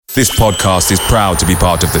This podcast is proud to be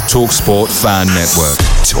part of the TalkSport Fan Network.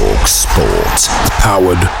 TalkSport.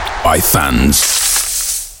 Powered by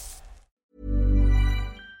fans.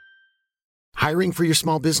 Hiring for your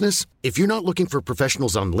small business? If you're not looking for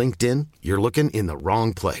professionals on LinkedIn, you're looking in the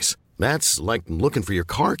wrong place. That's like looking for your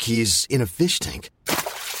car keys in a fish tank.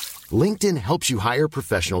 LinkedIn helps you hire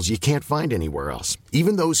professionals you can't find anywhere else,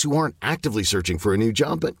 even those who aren't actively searching for a new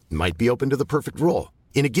job but might be open to the perfect role.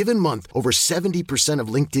 In a given month, over 70% of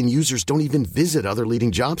LinkedIn users don't even visit other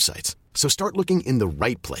leading job sites. So start looking in the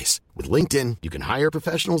right place. With LinkedIn, you can hire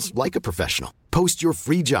professionals like a professional. Post your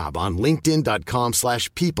free job on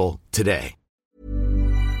linkedin.com/people today.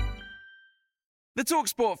 The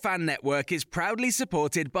TalkSport Fan Network is proudly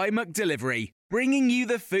supported by McDelivery, bringing you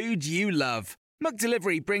the food you love.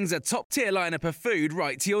 McDelivery brings a top-tier lineup of food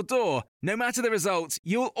right to your door. No matter the result,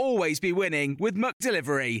 you'll always be winning with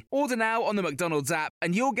McDelivery. Order now on the McDonald's app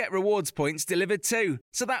and you'll get rewards points delivered too.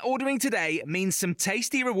 So that ordering today means some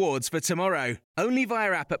tasty rewards for tomorrow. Only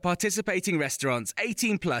via app at participating restaurants.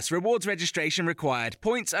 18 plus. Rewards registration required.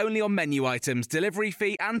 Points only on menu items. Delivery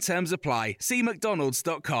fee and terms apply. See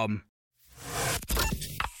mcdonalds.com.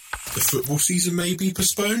 The football season may be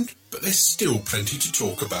postponed, but there's still plenty to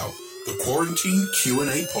talk about. The Quarantine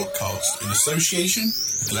Q&A podcast in association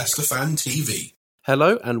with Leicester Fan TV.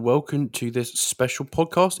 Hello and welcome to this special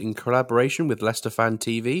podcast in collaboration with Leicester Fan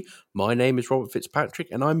TV. My name is Robert Fitzpatrick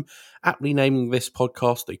and I'm aptly naming this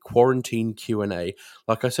podcast the Quarantine Q&A.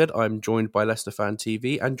 Like I said, I'm joined by Leicester Fan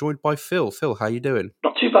TV and joined by Phil. Phil, how you doing?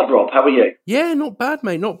 Not too bad, Rob. How are you? Yeah, not bad,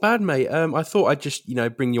 mate. Not bad, mate. I thought I'd just,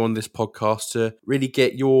 bring you on this podcast to really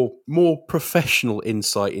get your more professional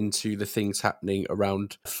insight into the things happening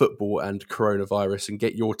around football and coronavirus and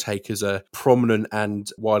get your take as a prominent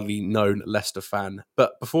and widely known Leicester fan.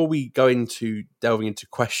 But before we go into delving into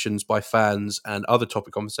questions by fans and other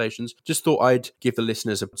topic conversations, just thought I'd give the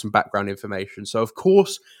listeners some background information. So, of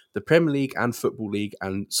course, the Premier League and Football League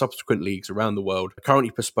and subsequent leagues around the world are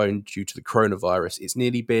currently postponed due to the coronavirus. It's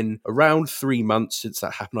nearly been around 3 months since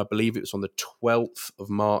that happened. I believe it was on the 12th of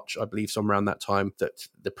March, I believe somewhere around that time, that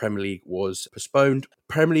the Premier League was postponed.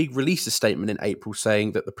 Premier League released a statement in April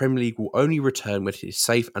saying that the Premier League will only return when it is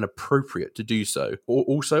safe and appropriate to do so.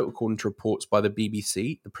 Also, according to reports by the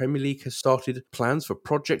BBC, the Premier League has started plans for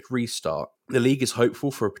Project Restart. The league is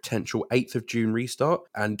hopeful for a potential 8th of June restart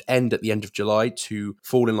and end at the end of July to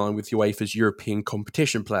fall in line with UEFA's European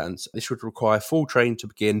competition plans. This would require full training to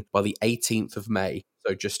begin by the 18th of May.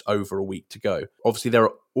 So just over a week to go. Obviously, there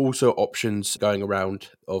are also options going around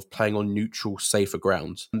of playing on neutral, safer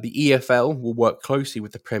grounds. The EFL will work closely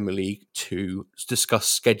with the Premier League to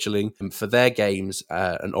discuss scheduling for their games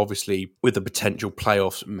and obviously with the potential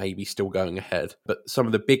playoffs maybe still going ahead. But some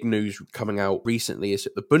of the big news coming out recently is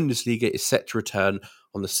that the Bundesliga is set to return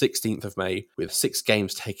on the 16th of May with 6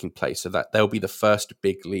 games taking place, so that they'll be the first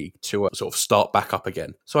big league to sort of start back up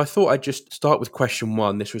again. So I thought I'd just start with question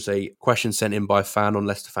 1. This was a question sent in by a fan on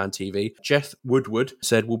Leicester Fan TV. Jeff Woodward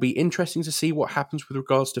said, will be interesting to see what happens with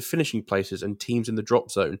regards to finishing places and teams in the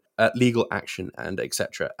drop zone, legal action and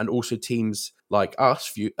etc. And also teams like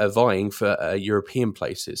us vying for European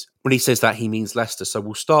places. When he says that, he means Leicester. So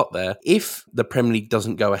we'll start there. If the Premier League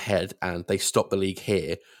doesn't go ahead and they stop the league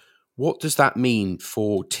here, what does that mean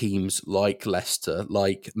for teams like Leicester,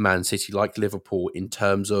 like Man City, like Liverpool in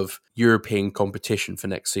terms of European competition for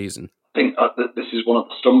next season? I think that this is one of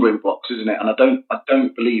the stumbling blocks, isn't it? And I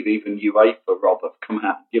don't believe even UEFA, Rob, have come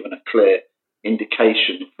out and given a clear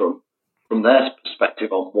indication from their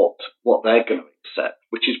perspective on what they're going to accept.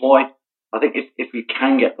 Which is why I think if we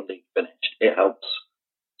can get the league finished, it helps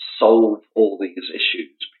solve all these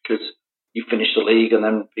issues, because you finish the league and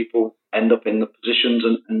then people end up in the positions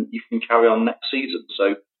and you can carry on next season.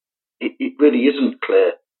 So it really isn't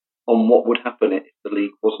clear on what would happen if the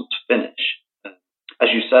league wasn't to finish. As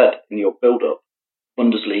you said in your build-up,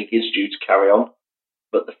 Bundesliga is due to carry on,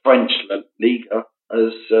 but the French Liga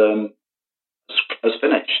has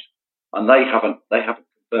finished, and they haven't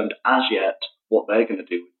confirmed as yet what they're going to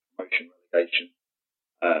do with promotion, relegation,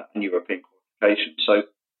 and European qualification. So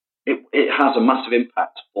it has a massive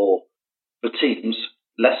impact for teams,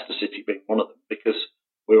 Leicester City being one of them, because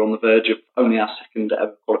we're on the verge of only our second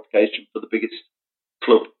ever qualification for the biggest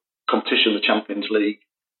club competition, the Champions League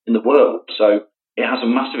in the world. So it has a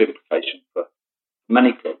massive implication for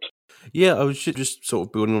many clubs. Yeah, I was just sort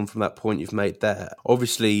of building on from that point you've made there.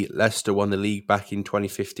 Obviously, Leicester won the league back in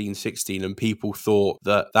 2015-16, and people thought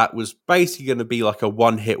that was basically going to be like a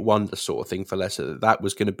one-hit wonder sort of thing for Leicester. That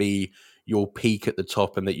was going to be, your peak at the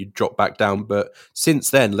top and that you drop back down. But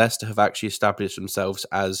since then, Leicester have actually established themselves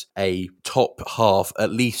as a top half,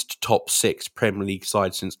 at least top 6 Premier League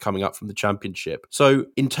side since coming up from the Championship. So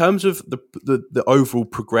in terms of the overall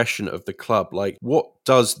progression of the club, like what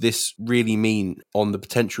does this really mean on the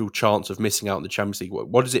potential chance of missing out on the Champions League?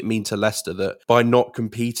 What does it mean to Leicester that by not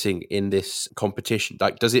competing in this competition,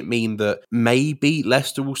 like does it mean that maybe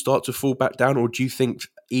Leicester will start to fall back down? Or do you think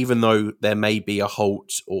even though there may be a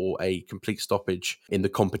halt or a complete stoppage in the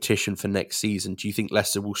competition for next season, do you think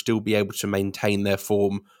Leicester will still be able to maintain their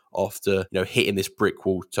form after hitting this brick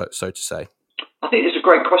wall, so to say? I think it's a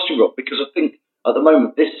great question, Rob, because I think at the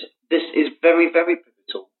moment this is very, very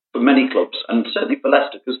pivotal for many clubs and certainly for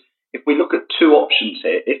Leicester, because if we look at two options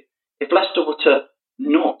here, if Leicester were to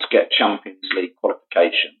not get Champions League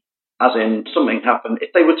qualification, as in something happened,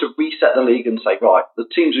 if they were to reset the league and say, right, the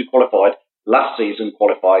teams who qualified last season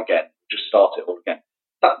qualify again, just start it all again,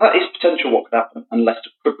 that is potential what could happen, and Leicester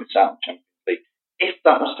could miss out on Champions League. If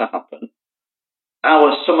that was to happen,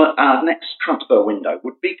 our next transfer window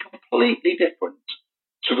would be completely different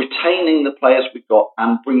to retaining the players we've got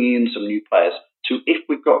and bringing in some new players to if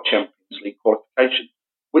we've got Champions League qualification.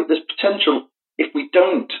 With this potential, if we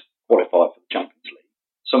don't qualify for the Champions League,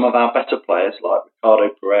 some of our better players like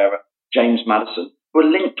Ricardo Pereira, James Maddison, who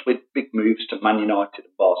are linked with big moves to Man United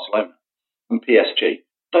and Barcelona and PSG,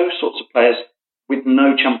 those sorts of players with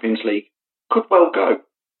no Champions League could well go.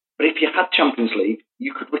 But if you had Champions League,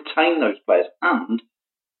 you could retain those players. And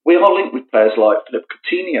we are linked with players like Philippe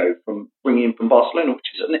Coutinho from bringing in from Barcelona,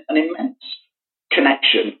 which is an immense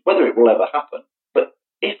connection, whether it will ever happen. But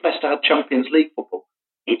if Leicester had Champions League football,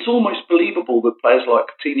 it's almost believable that players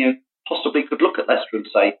like Coutinho possibly could look at Leicester and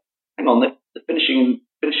say, hang on, they're finishing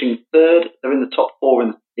third, they're in the top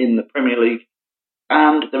 4 in the Premier League,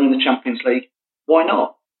 and they're in the Champions League. Why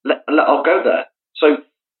not? I'll go there. So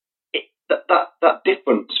that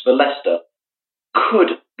difference for Leicester could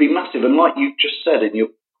be massive. And like you just said in your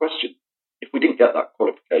question, if we didn't get that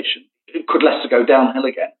qualification, could Leicester go downhill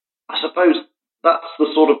again? I suppose that's the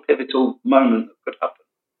sort of pivotal moment that could happen.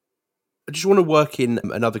 I just want to work in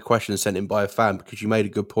another question sent in by a fan because you made a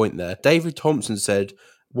good point there. David Thompson said,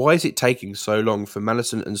 why is it taking so long for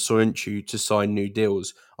Maddison and Soyuncu to sign new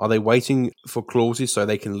deals? Are they waiting for clauses so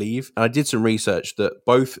they can leave? And I did some research that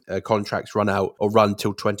both contracts run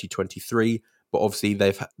till 2023. But obviously,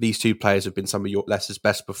 these two players have been some of Leicester's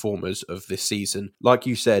best performers of this season. Like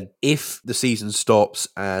you said, if the season stops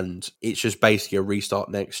and it's just basically a restart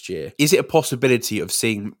next year, is it a possibility of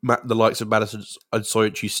seeing the likes of Maddison and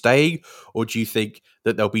Soyuncu staying? Or do you think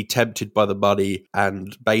that they'll be tempted by the money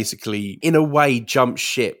and basically, in a way, jump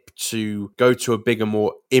ship to go to a bigger,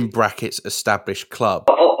 more, in brackets, established club?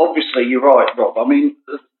 Obviously, you're right, Rob. I mean,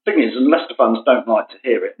 the thing is, and Leicester fans don't like to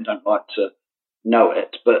hear it and don't like to know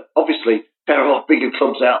it, but obviously, there are bigger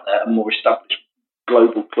clubs out there and more established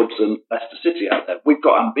global clubs than Leicester City out there. We've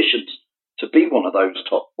got ambitions to be one of those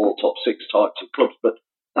top 4, top 6 types of clubs, but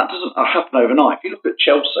that doesn't happen overnight. If you look at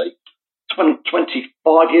Chelsea, 20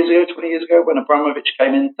 years ago, when Abramovich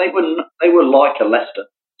came in, they were like a Leicester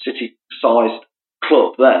City-sized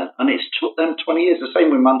club then, and it's took them 20 years. The same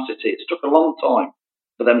with Man City. It's took a long time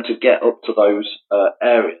for them to get up to those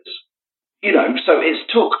areas. So it's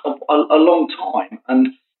took a long time,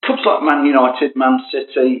 and clubs like Man United, Man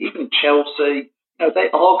City, even Chelsea, they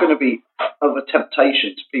are going to be of a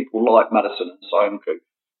temptation to people like Maddison and Soyuncu.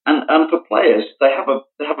 And for players, they have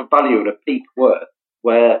a value at a peak worth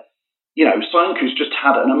where, Soyuncu's just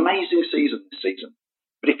had an amazing season this season.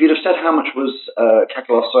 But if you'd have said how much was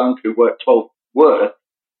Kekeler Soyuncu worth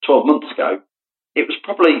 12 months ago, it was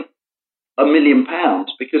probably £1 million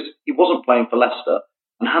because he wasn't playing for Leicester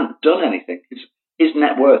and hadn't done anything. His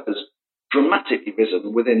net worth has dramatically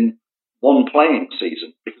risen within one playing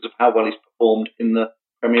season because of how well he's performed in the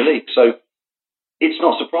Premier League. So it's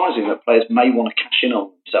not surprising that players may want to cash in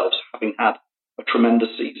on themselves having had a tremendous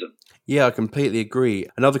season. Yeah, I completely agree.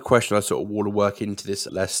 Another question I sort of want to work into this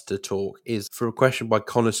Leicester talk is for a question by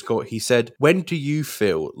Connor Scott. He said, when do you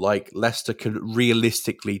feel like Leicester can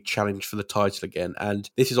realistically challenge for the title again? And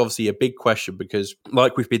this is obviously a big question because,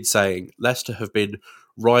 like we've been saying, Leicester have been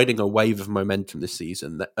riding a wave of momentum this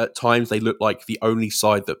season. At times they look like the only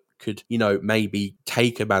side that could, maybe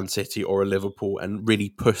take a Man City or a Liverpool and really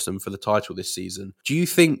push them for the title this season. Do you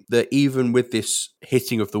think that even with this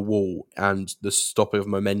hitting of the wall and the stopping of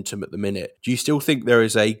momentum at the minute, do you still think there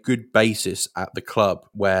is a good basis at the club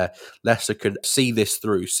where Leicester could see this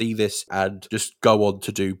and just go on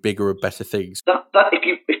to do bigger and better things? That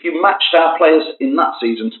if you matched our players in that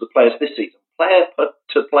season to the players this season, player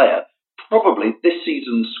to player, probably this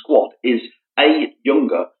season's squad is A,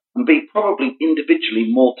 younger, and B, probably probably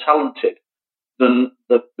individually more talented than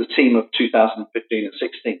the team of 2015 and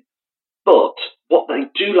 16. But what they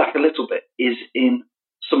do lack a little bit is in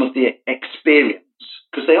some of the experience,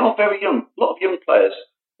 because they are very young, a lot of young players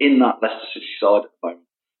in that Leicester City side at the moment.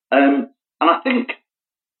 And I think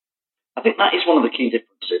that is one of the key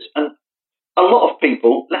differences. And a lot of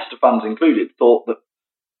people, Leicester fans included, thought that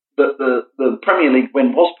the Premier League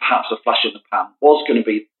win was perhaps a flash in the pan, was going to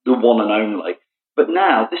be the one and only. But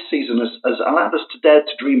now, this season has allowed us to dare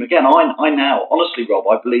to dream again. I now, honestly, Rob,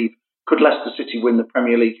 I believe, could Leicester City win the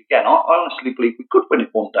Premier League again? I honestly believe we could win it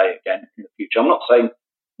one day again in the future. I'm not saying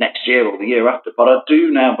next year or the year after, but I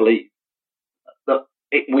do now believe that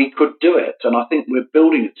we could do it. And I think we're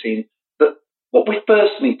building a team that what we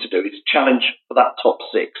first need to do is challenge for that top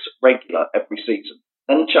 6 regular every season,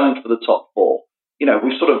 then challenge for the top 4. You know,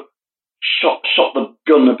 we sort of shot the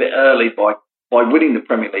gun a bit early by winning the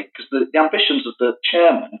Premier League, because the ambitions of the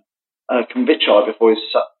chairman, Convichai, before his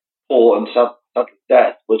poor and sadly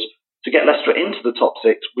death, was to get Leicester into the top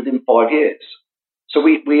 6 within 5 years. So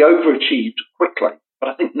we overachieved quickly. But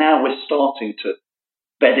I think now we're starting to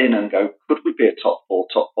bed in and go, could we be a top 4,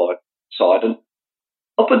 top 5 side? And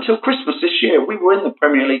up until Christmas this year, we were in the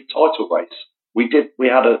Premier League title race. We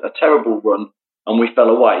had a terrible run and we fell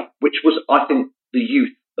away, which was, I think, the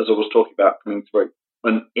youth, as I was talking about, coming through,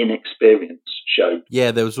 and inexperience showed. Yeah,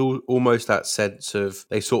 there was almost that sense of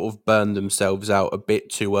they sort of burned themselves out a bit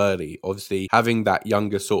too early. Obviously, having that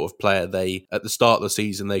younger sort of player, at the start of the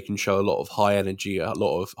season, they can show a lot of high energy, a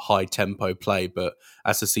lot of high tempo play, but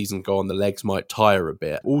as the season goes on, the legs might tire a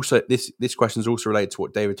bit. Also, this question is also related to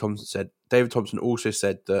what David Thompson said. David Thompson also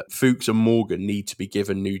said that Fuchs and Morgan need to be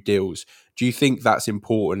given new deals. Do you think that's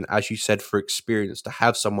important, as you said, for experience, to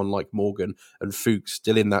have someone like Morgan and Fuchs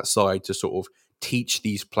still in that side to sort of teach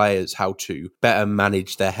these players how to better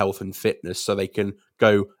manage their health and fitness so they can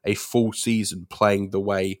go a full season playing the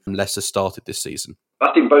way Leicester started this season?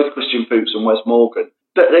 I think both Christian Fuchs and Wes Morgan,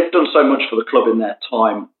 they've done so much for the club in their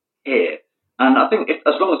time here. And I think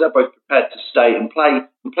as long as they're both prepared to stay and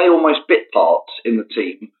play almost bit parts in the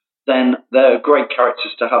team, then they're great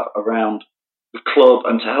characters to have around the club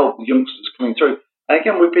and to help the youngsters coming through. And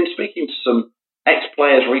again, we've been speaking to some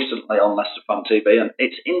ex-players recently on Leicester Fan TV, and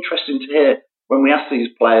it's interesting to hear when we ask these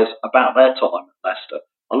players about their time at Leicester,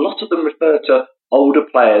 a lot of them refer to older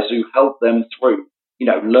players who helped them through,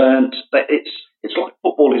 learned that it's like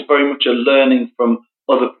football is very much a learning from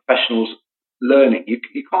other professionals learning. You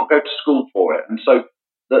can't go to school for it. And so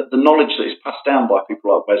the knowledge that is passed down by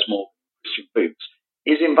people like Wes Morgan, Christian Fuchs,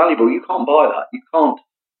 is invaluable. You can't buy that.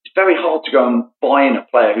 It's very hard to go and buy in a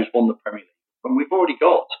player who's won the Premier League when we've already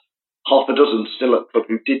got half a dozen still at the club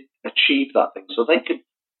who did achieve that thing. So they could,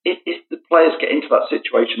 if the players get into that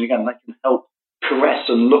situation again, they can help caress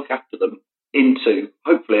and look after them into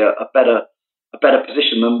hopefully a better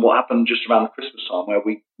position than what happened just around the Christmas time, where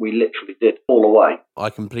we literally did fall away. I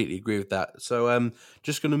completely agree with that. So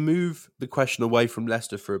just going to move the question away from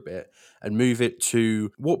Leicester for a bit and move it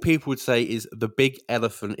to what people would say is the big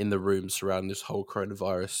elephant in the room surrounding this whole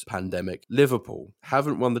coronavirus pandemic. Liverpool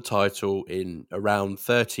haven't won the title in around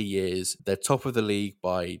 30 years. They're top of the league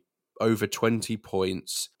by over 20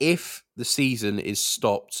 points. If the season is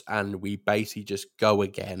stopped and we basically just go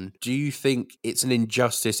again, do you think it's an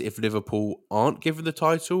injustice if Liverpool aren't given the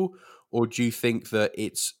title? Or do you think that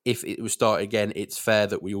if it was start again, it's fair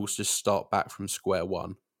that we all just start back from square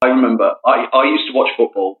one? I remember I used to watch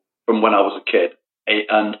football from when I was a kid,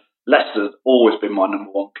 and Leicester's always been my number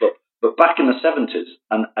one club. But back in the 70s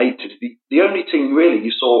and 80s, the only team really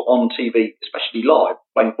you saw on TV, especially live,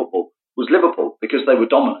 playing football, was Liverpool, because they were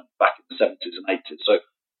dominant back in the 70s and 80s. So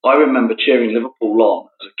I remember cheering Liverpool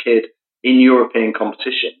on as a kid in European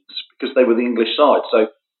competitions because they were the English side.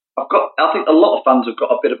 So I think a lot of fans have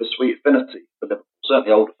got a bit of a sweet affinity for Liverpool,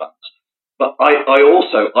 certainly older fans. But I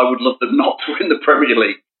would love them not to win the Premier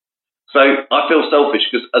League. So I feel selfish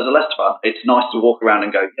because as a Leicester fan, it's nice to walk around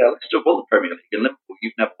and go, yeah, Leicester have won the Premier League, and Liverpool,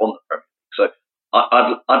 you've never won the Premier League. So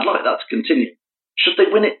I'd like that to continue. Should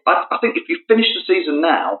they win it? I think if you finish the season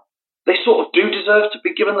now, they sort of do deserve to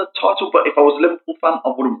be given the title, but if I was a Liverpool fan,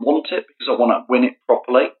 I wouldn't want it because I want to win it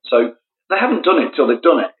properly. So they haven't done it till they've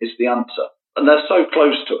done it, is the answer. And they're so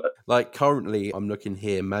close to it. Like currently, I'm looking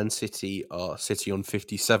here, Man City are sitting on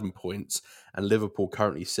 57 points and Liverpool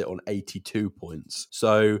currently sit on 82 points.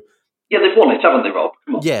 So yeah, they've won it, haven't they, Rob?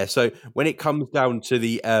 Come on. Yeah, so when it comes down to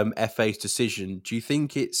the FA's decision, do you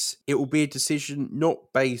think it will be a decision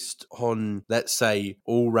not based on, let's say,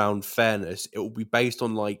 all-round fairness? It will be based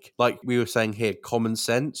on, like we were saying here, common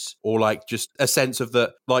sense, or like just a sense of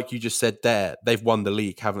that, like you just said there, they've won the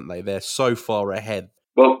league, haven't they? They're so far ahead.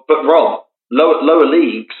 Well, but Rob, lower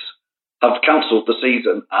leagues have cancelled the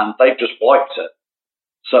season and they've just wiped it.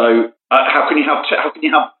 So how can you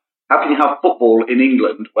have football in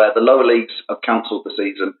England where the lower leagues have cancelled the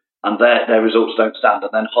season and their results don't stand,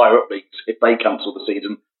 and then higher up leagues, if they cancel the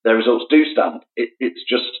season, their results do stand? It's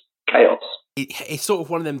just chaos. It's sort of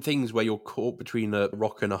one of them things where you're caught between a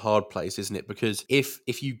rock and a hard place, isn't it? Because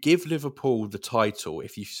if you give Liverpool the title,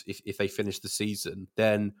 if they finish the season,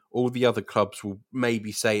 then all the other clubs will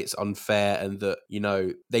maybe say it's unfair and that, you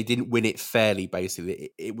know, they didn't win it fairly.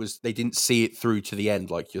 Basically, they didn't see it through to the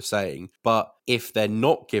end, like you're saying. But if they're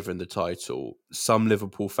not given the title, some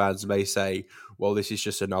Liverpool fans may say, well, this is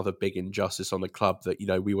just another big injustice on the club that, you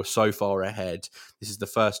know, we were so far ahead. This is the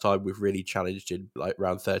first time we've really challenged in like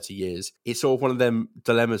around 30 years. It's sort of one of them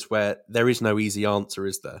dilemmas where there is no easy answer,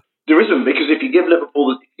 is there? There isn't, because if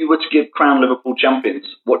you were to give Crown Liverpool champions,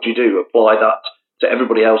 what do? Apply that to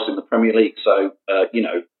everybody else in the Premier League. So,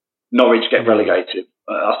 Norwich get relegated,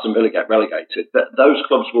 Aston Villa get relegated. Those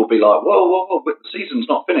clubs will be like, whoa, but the season's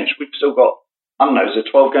not finished. We've still got, I don't know, is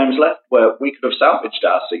there 12 games left where we could have salvaged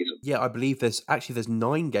our season? Yeah, I believe there's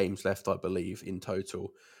 9 games left, I believe, in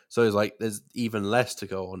total. So it's like there's even less to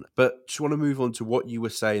go on. But just want to move on to what you were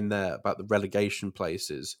saying there about the relegation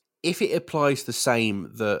places. If it applies the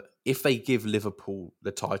same, that if they give Liverpool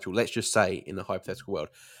the title, let's just say in a hypothetical world,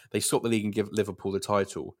 they stop the league and give Liverpool the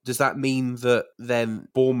title, does that mean that then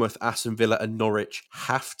Bournemouth, Aston Villa and Norwich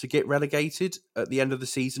have to get relegated at the end of the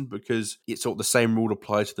season because it's sort of the same rule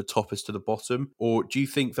applies to the top as to the bottom? Or do you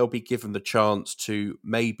think they'll be given the chance to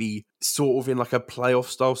maybe sort of in like a playoff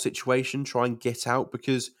style situation try and get out?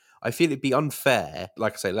 Because I feel it'd be unfair,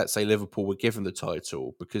 like I say, let's say Liverpool were given the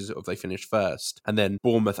title because they finished first, and then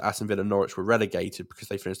Bournemouth, Aston Villa, and Norwich were relegated because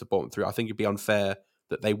they finished the bottom three. I think it'd be unfair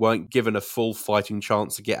that they weren't given a full fighting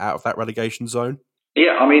chance to get out of that relegation zone.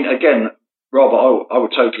 Yeah, I mean, again, Rob, I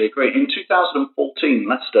would totally agree. In 2014,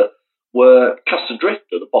 Leicester were cast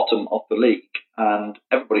adrift at the bottom of the league, and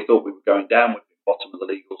everybody thought we were going down with the bottom of the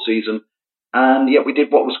league all season, and yet we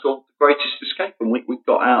did what was called the greatest escape, and we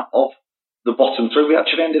got out of the bottom three. We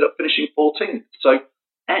actually ended up finishing 14th. So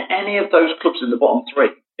any of those clubs in the bottom three,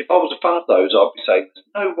 if I was a fan of those, I'd be saying there's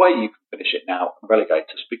no way you can finish it now and relegate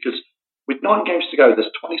us, because with 9 games to go, there's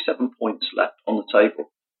 27 points left on the table.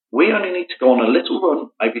 We only need to go on a little run,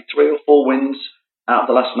 maybe 3 or 4 wins out of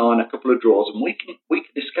the last 9, a couple of draws, and we can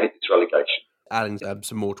escape this relegation. Adding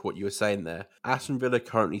some more to what you were saying there, Aston Villa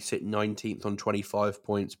currently sit 19th on 25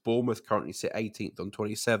 points. Bournemouth currently sit 18th on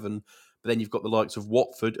 27. But then you've got the likes of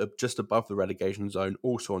Watford just above the relegation zone,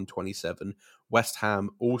 also on 27. West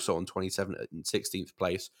Ham also on 27 in 16th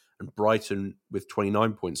place. And Brighton with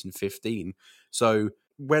 29 points in 15. So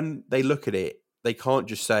when they look at it, they can't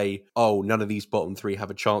just say, oh, none of these bottom three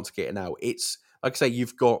have a chance of getting out. It's, like I say,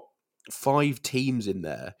 you've got 5 teams in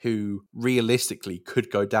there who realistically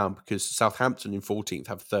could go down, because Southampton in 14th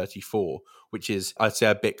have 34, which is, I'd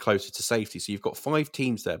say, a bit closer to safety. So you've got 5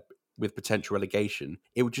 teams there with potential relegation.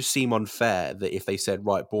 It would just seem unfair that if they said,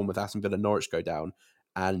 right, Bournemouth, Aston Villa, Norwich go down,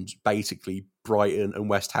 and basically Brighton and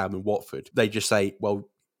West Ham and Watford, they just say, well,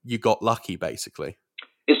 you got lucky, basically.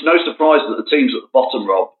 It's no surprise that the teams at the bottom,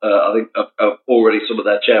 Rob, I think have already, some of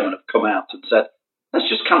their chairmen have come out and said, let's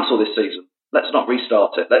just cancel this season. Let's not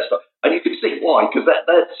restart it. And you can see why, because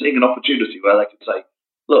they're seeing an opportunity where they can say,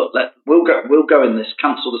 look, we'll go in this,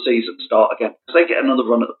 cancel the season, start again, because they get another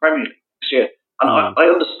run at the Premier League this year. And I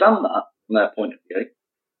understand that from their point of view.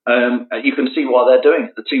 You can see why they're doing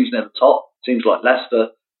it. The teams near the top, teams like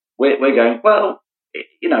Leicester, we're going, well,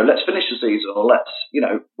 let's finish the season, or let's,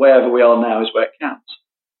 wherever we are now is where it counts.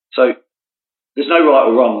 So there's no right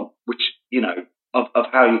or wrong, which, of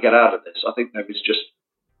how you get out of this. I think there is just,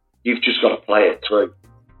 you've just got to play it through.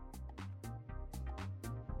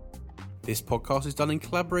 This podcast is done in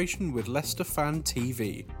collaboration with Leicester Fan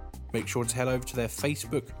TV. Make sure to head over to their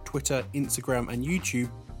Facebook, Twitter, Instagram and YouTube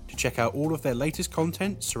to check out all of their latest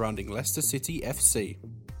content surrounding Leicester City FC.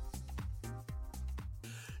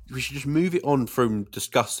 We should just move it on from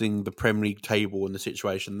discussing the Premier League table and the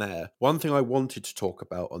situation there. One thing I wanted to talk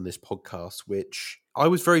about on this podcast, which I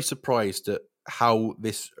was very surprised at how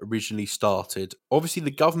this originally started. Obviously,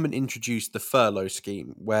 the government introduced the furlough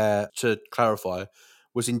scheme, where, to clarify,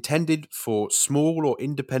 was intended for small or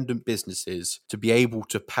independent businesses to be able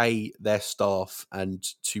to pay their staff and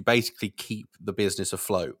to basically keep the business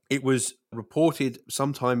afloat. It was reported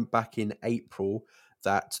sometime back in April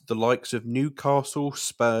that the likes of Newcastle,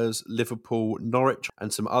 Spurs, Liverpool, Norwich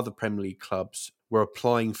and some other Premier League clubs were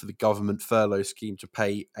applying for the government furlough scheme to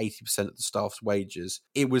pay 80% of the staff's wages.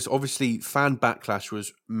 It was obviously, fan backlash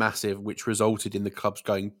was massive, which resulted in the clubs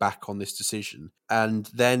going back on this decision. And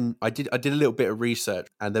then I did a little bit of research,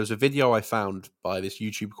 and there was a video I found by this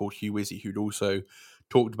YouTuber called Hugh Wizzy, who'd also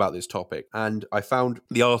talked about this topic. And I found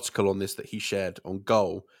the article on this that he shared on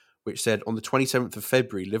Goal, which said on the 27th of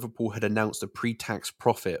February, Liverpool had announced a pre-tax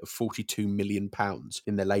profit of £42 million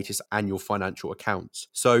in their latest annual financial accounts.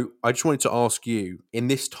 So I just wanted to ask you, in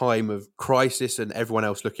this time of crisis and everyone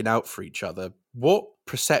else looking out for each other, what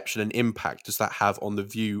perception and impact does that have on the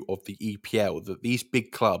view of the EPL, that these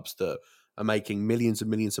big clubs that are making millions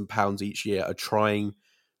and millions of pounds each year are trying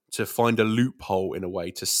to find a loophole in a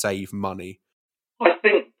way to save money? I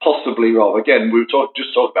think possibly, Rob. Again, we were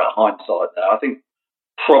just talking about hindsight there. I think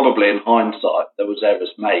probably in hindsight there was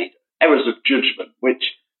errors made, errors of judgment, which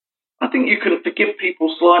I think you can forgive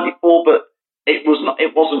people slightly for, but it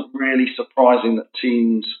wasn't really surprising that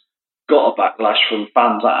teams got a backlash from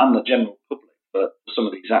fans and the general public for some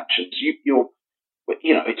of these actions.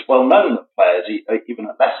 It's well known that players, even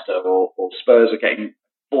at Leicester or Spurs, are getting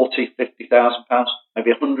 £40,000-50,000,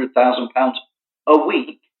 maybe £100,000 a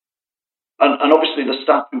week. And obviously the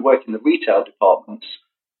staff who work in the retail departments,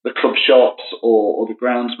 the club shops or the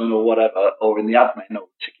groundsman or whatever, or in the admin or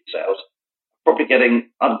ticket sales, probably getting,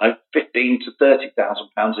 I don't know, £15,000 to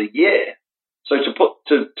 £30,000 a year. So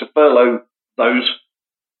to furlough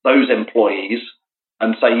those employees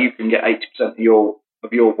and say you can get 80% of your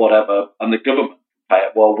whatever, and the government can pay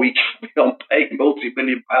it while we aren't paying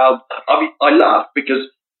multi-million pounds. I mean, I laugh because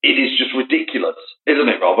it is just ridiculous, isn't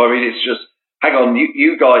it, Rob? I mean, it's just, hang on,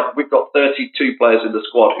 you guys, we've got 32 players in the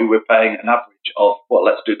squad who we're paying an average of, well,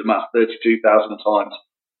 let's do the math, 32,000 times,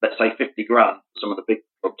 let's say 50 grand for some of the big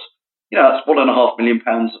clubs. That's £1.5 million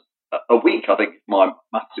a week, I think, if my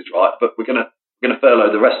maths is right. But we're going to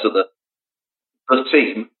furlough the rest of the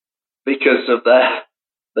team because of their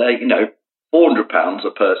 £400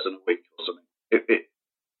 a person a week or something.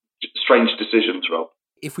 Strange decisions, Rob.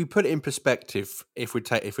 If we put it in perspective, if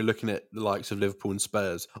we're looking at the likes of Liverpool and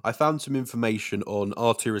Spurs, I found some information on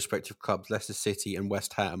our two respective clubs, Leicester City and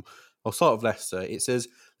West Ham. I'll start with Leicester. It says,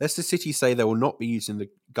 Leicester City say they will not be using the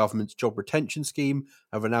government's job retention scheme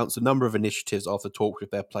and have announced a number of initiatives after talks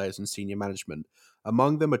with their players and senior management.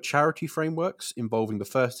 Among them are charity frameworks involving the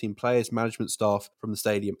first team players, management staff from the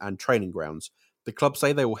stadium and training grounds. The club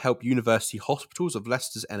say they will help university hospitals of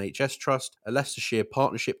Leicester's NHS Trust, a Leicestershire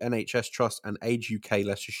Partnership NHS Trust, and Age UK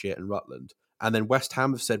Leicestershire and Rutland. And then West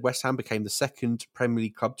Ham have said West Ham became the second Premier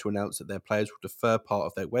League club to announce that their players will defer part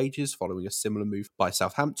of their wages following a similar move by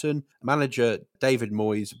Southampton. Manager David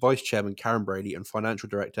Moyes, Vice Chairman Karen Brady, and Financial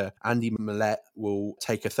Director Andy Millett will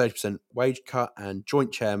take a 30% wage cut, and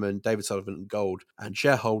Joint Chairman David Sullivan and Gold and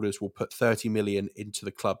shareholders will put $30 million into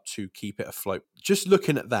the club to keep it afloat. Just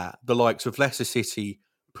looking at that, the likes of Leicester City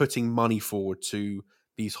putting money forward to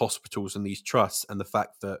these hospitals and these trusts, and the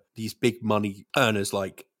fact that these big money earners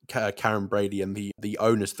like Karen Brady and the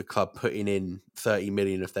owners of the club putting in 30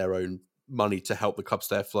 million of their own money to help the club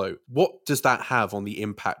stay afloat. What does that have on the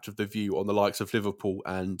impact of the view on the likes of Liverpool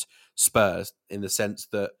and Spurs, in the sense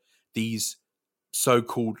that these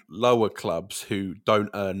so-called lower clubs who don't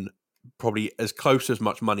earn probably as close as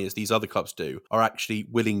much money as these other clubs do are actually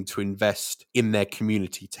willing to invest in their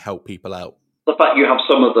community to help people out? The fact you have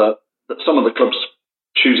some of the clubs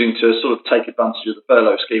choosing to sort of take advantage of the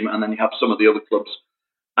furlough scheme, and then you have some of the other clubs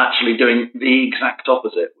actually doing the exact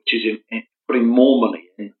opposite, which is in putting more money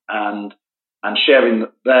in and sharing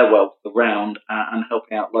their wealth around and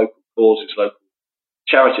helping out local causes, local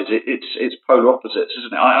charities. It's polar opposites,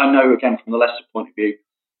 isn't it? I know, again, from the Leicester point of view,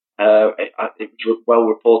 it was well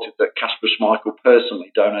reported that Kasper Schmeichel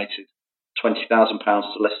personally donated £20,000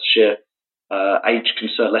 to Leicestershire Age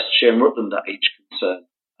Concern, Leicestershire and Rutland Age Concern.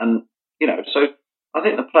 And, so I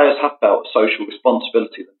think the players have felt social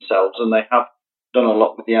responsibility themselves, and they have done a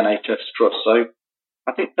lot with the NHS Trust. So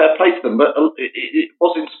I think fair play to them. But it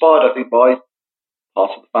was inspired, I think, by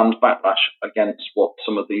part of the fans' backlash against what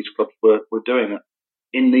some of these clubs were doing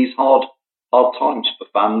in these hard times for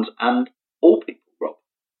fans and all people, Rob.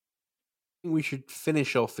 We should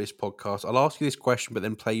finish off this podcast. I'll ask you this question, but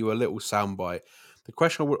then play you a little soundbite. The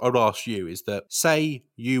question I would ask you is that, say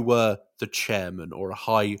you were the chairman or a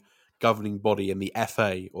high governing body in the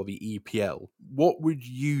FA or the EPL, what would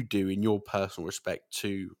you do in your personal respect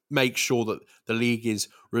to make sure that the league is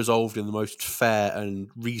resolved in the most fair and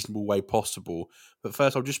reasonable way possible? But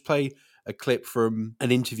first, I'll just play a clip from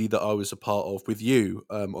an interview that I was a part of with you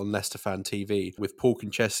on Leicester Fan TV with Paul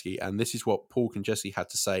Konchesky, and this is what Paul Konchesky had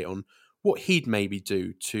to say on what he'd maybe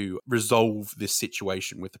do to resolve this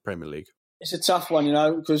situation with the Premier League? It's a tough one,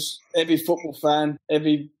 because every football fan,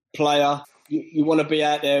 every player, you want to be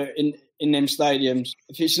out there in them stadiums.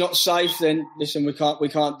 If it's not safe, then listen, we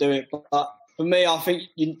can't do it. But for me, I think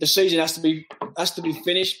the season has to be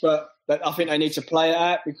finished. But I think they need to play it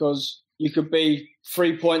out, because you could be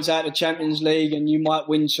 3 points out of the Champions League and you might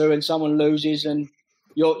win 2, and someone loses and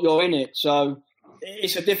you're in it. So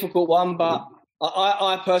it's a difficult one, but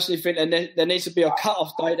I personally think there needs to be a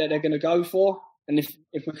cut-off date that they're going to go for. And if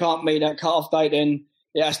we can't meet that cut-off date, then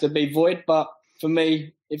it has to be void. But for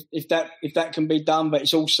me, if that can be done, but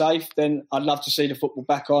it's all safe, then I'd love to see the football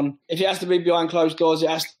back on. If it has to be behind closed doors, it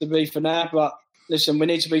has to be for now. But listen, we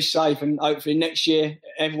need to be safe, and hopefully next year,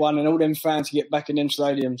 everyone and all them fans get back in them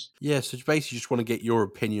stadiums. Yeah, so basically just want to get your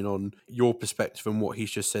opinion on your perspective on what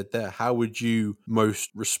he's just said there. How would you most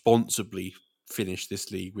responsibly finish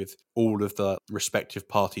this league with all of the respective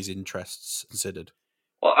parties' interests considered?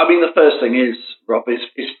 Well, I mean, the first thing is, Rob, is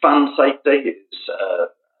fan safety, it's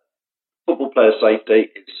football player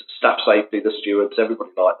safety, it's staff safety, the stewards,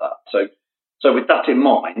 everybody like that. So with that in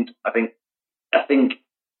mind, I think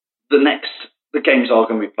the games are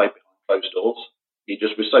going to be played behind closed doors. You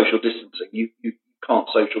just, with social distancing, you can't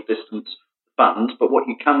social distance fans, but what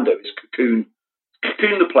you can do is cocoon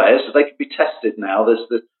the players so they can be tested now. There's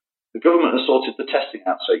the government has sorted the testing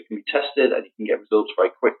out, so you can be tested and you can get results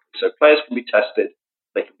very quickly. So players can be tested.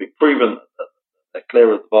 They can be proven that they're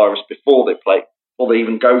clear of the virus before they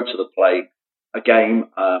even go to play a game.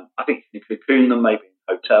 I think you can cocoon them maybe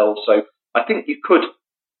in hotels. So I think you could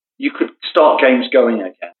start games going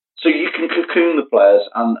again. So you can cocoon the players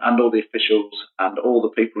and all the officials and all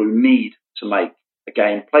the people who need to make a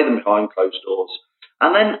game, play them behind closed doors.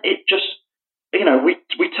 And then it just,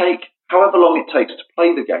 we take however long it takes to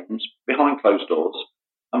play the games behind closed doors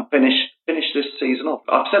and finish this season off.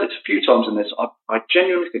 I've said it a few times in this. I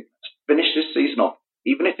genuinely think let's finish this season off,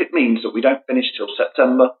 even if it means that we don't finish till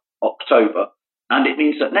September, October, and it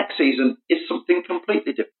means that next season is something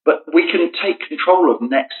completely different. But we can take control of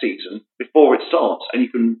next season before it starts, and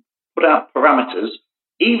you can put out parameters.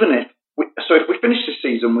 If we finish this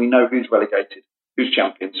season, we know who's relegated, who's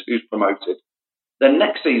champions, who's promoted. Then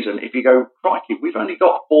next season, if you go, crikey, we've only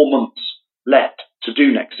got 4 months left to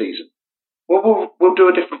do next season. Well, we'll do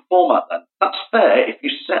a different format then. That's fair if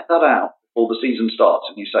you set that out before the season starts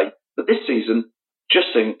and you say, but this season, just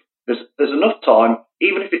think there's enough time,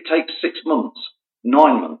 even if it takes 6 months,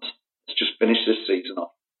 9 months, let's just finish this season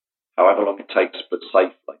off, however long it takes, but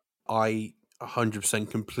safely. I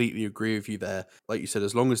 100% completely agree with you there. Like you said,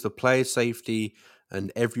 as long as the players' safety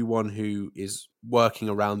and everyone who is working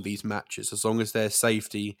around these matches, as long as their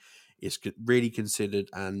safety is really considered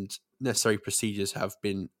and necessary procedures have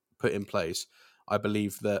been put in place, I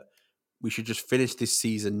believe that we should just finish this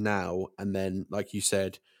season now, and then, like you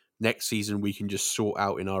said, next season we can just sort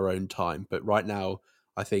out in our own time. But right now,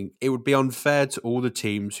 I think it would be unfair to all the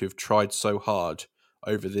teams who have tried so hard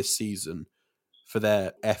over this season for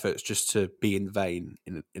their efforts just to be in vain,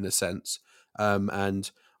 in a sense.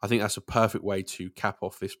 And I think that's a perfect way to cap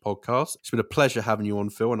off this podcast. It's been a pleasure having you on,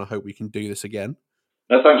 Phil, and I hope we can do this again.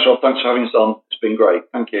 No, thanks, Rob. Thanks for having us on. It's been great.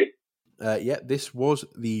 Thank you. This was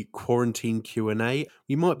the Quarantine Q&A.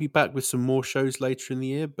 We might be back with some more shows later in the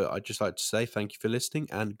year, but I'd just like to say thank you for listening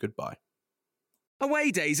and goodbye.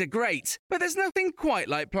 Away days are great, but there's nothing quite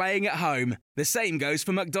like playing at home. The same goes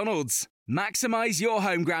for McDonald's. Maximise your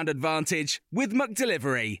home ground advantage with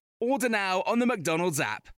McDelivery. Order now on the McDonald's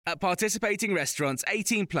app. At participating restaurants,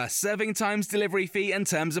 18 plus serving times, delivery fee and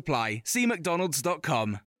terms apply. See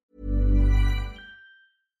mcdonalds.com.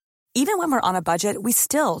 Even when we're on a budget, we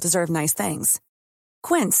still deserve nice things.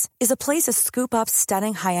 Quince is a place to scoop up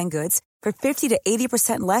stunning high-end goods for 50 to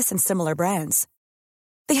 80% less than similar brands.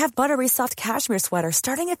 They have buttery soft cashmere sweaters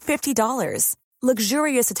starting at $50,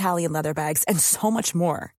 luxurious Italian leather bags, and so much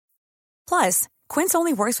more. Plus, Quince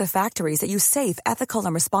only works with factories that use safe, ethical,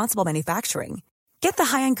 and responsible manufacturing. Get the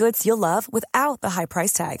high-end goods you'll love without the high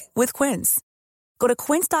price tag with Quince. Go to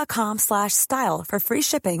quince.com/style for free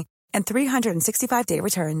shipping and 365-day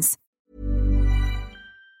returns.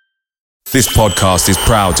 This podcast is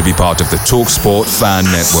proud to be part of the TalkSport Fan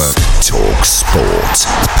Network. TalkSport.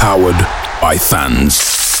 Powered by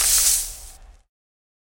fans.